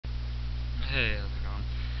Hey, how's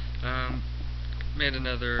it going? Made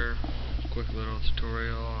another quick little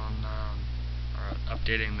tutorial on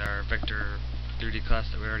updating our vector 3D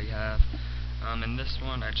class that we already have. In this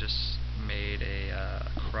one, I just made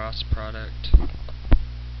a cross product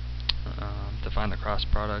to find the cross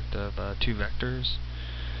product of two vectors.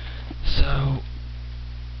 So I'll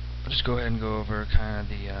just go ahead and go over kind of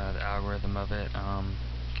the algorithm of it. In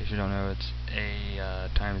case you don't know, it's a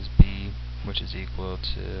times b, which is equal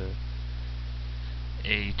to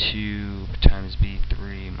a2 times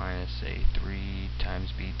b3 minus a3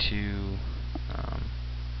 times b2.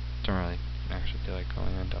 Don't really actually feel like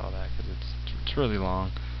going into all that because it's really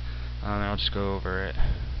long. And I'll just go over it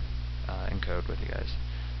in code with you guys.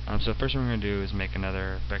 So first what we're going to do is make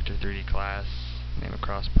another vector 3D class, name it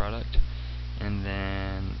cross product, and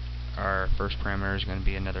then our first parameter is going to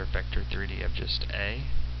be another vector 3D of just A,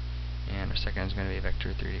 and our second is going to be a vector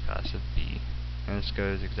 3D class of B. And this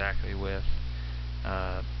goes exactly with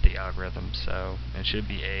the algorithm, so it should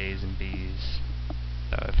be A's and B's.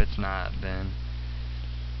 So if it's not, then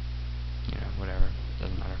whatever,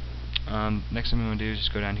 doesn't matter. Next thing we want to do is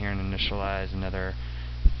just go down here and initialize another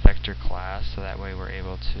vector class, so that way we're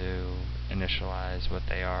able to initialize what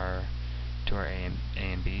they are to our A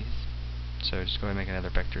and B's. So just go ahead and make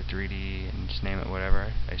another vector 3D and just name it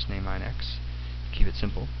whatever. I just name mine X. Keep it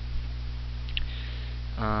simple.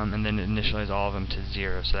 And then initialize all of them to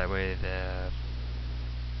 0, so that way the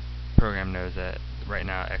program knows that right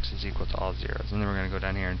now X is equal to all zeros. And then we're going to go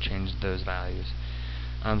down here and change those values.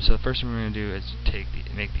 So the first thing we're going to do is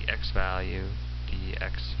make the X value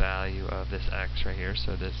of this X right here.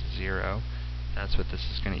 So this 0, that's what this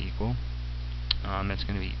is going to equal. It's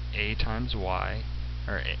going to be A times Y,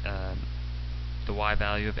 or the Y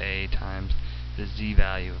value of A times the Z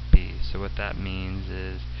value of B. So what that means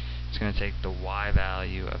is it's going to take the Y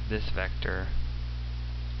value of this vector.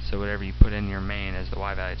 So whatever you put in your main as the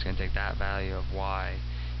Y value, it's going to take that value of Y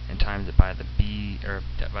and times it by the B, or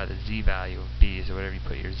by the Z value of B. So whatever you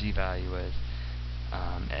put your Z value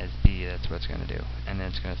as B, that's what it's going to do. And then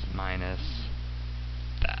it's going to minus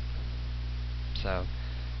that. So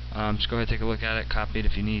just go ahead and take a look at it, copy it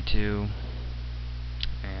if you need to,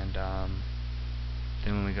 and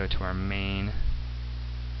then when we go to our main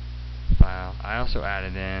file, I also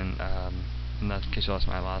added in, in case you watched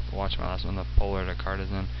my last one, the polar to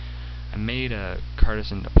Cartesian. I made a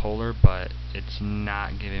Cartesian to polar, but it's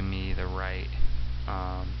not giving me the right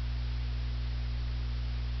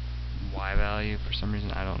Y value for some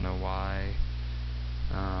reason. I don't know why.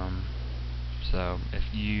 So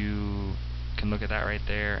if you can look at that right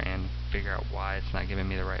there and figure out why it's not giving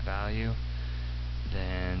me the right value,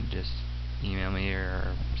 then just email me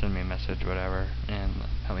or send me a message, whatever, and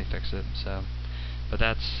help me fix it. So, but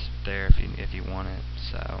that's there if you want it.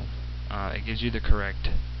 So it gives you the correct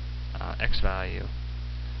X value,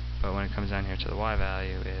 but when it comes down here to the Y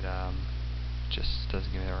value, it just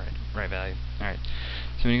doesn't give me the right value. Alright,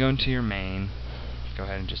 so when you go into your main, go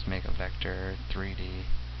ahead and just make a vector 3D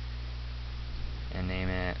and name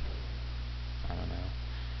it, I don't know,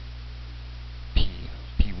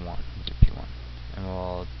 P1. We'll do P1. And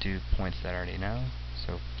we'll do points that I already know.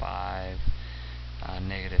 So 5,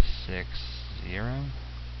 -6, 0.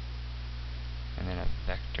 And then a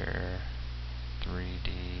vector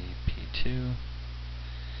 3D P2.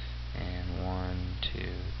 And 1,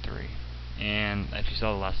 2, 3. And if you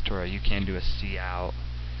saw the last tutorial, you can do a cout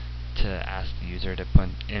to ask the user to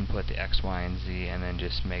input the X, Y, and Z, and then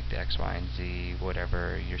just make the X, Y, and Z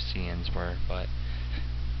whatever your cins were. But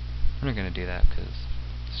I'm not going to do that because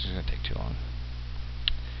this is going to take too long.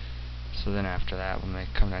 So then after that, we'll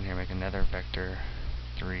come down here and make another vector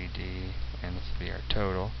 3D, and this will be our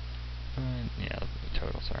total. Yeah, the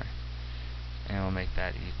total, sorry. And we'll make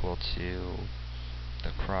that equal to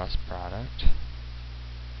the cross product.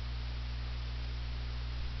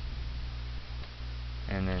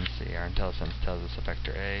 And then see, our IntelliSense tells us a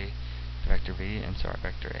vector A, a vector B, and so our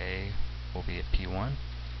vector A will be a P1,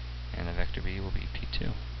 and the vector B will be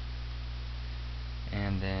P2.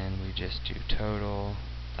 And then we just do total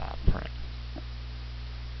dot print.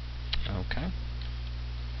 Okay.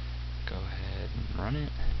 Go ahead and run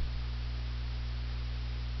it.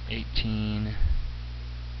 18,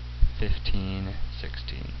 15,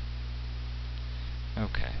 16.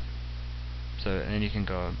 Okay. So, and then you can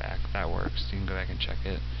go back. That works. You can go back and check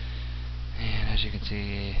it. And as you can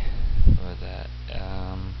see, what was that?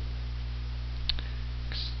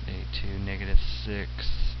 A2 -6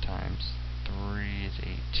 times 3 is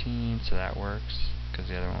 18, so that works because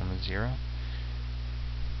the other one was 0.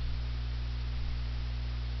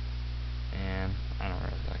 And I don't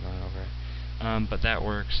really feel like going over it. but that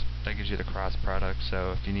works. That gives you the cross product.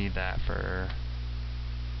 So if you need that for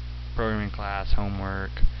programming class,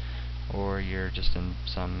 homework, or you're just in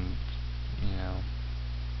some,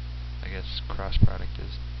 I guess cross product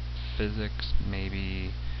is physics,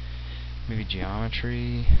 maybe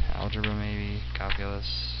geometry, algebra, maybe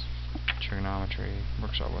calculus, trigonometry,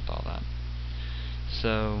 works out with all that.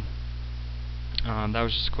 So that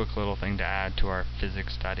was just a quick little thing to add to our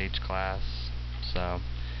physics.h class. So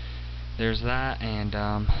there's that, and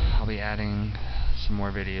I'll be adding some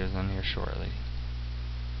more videos on here shortly.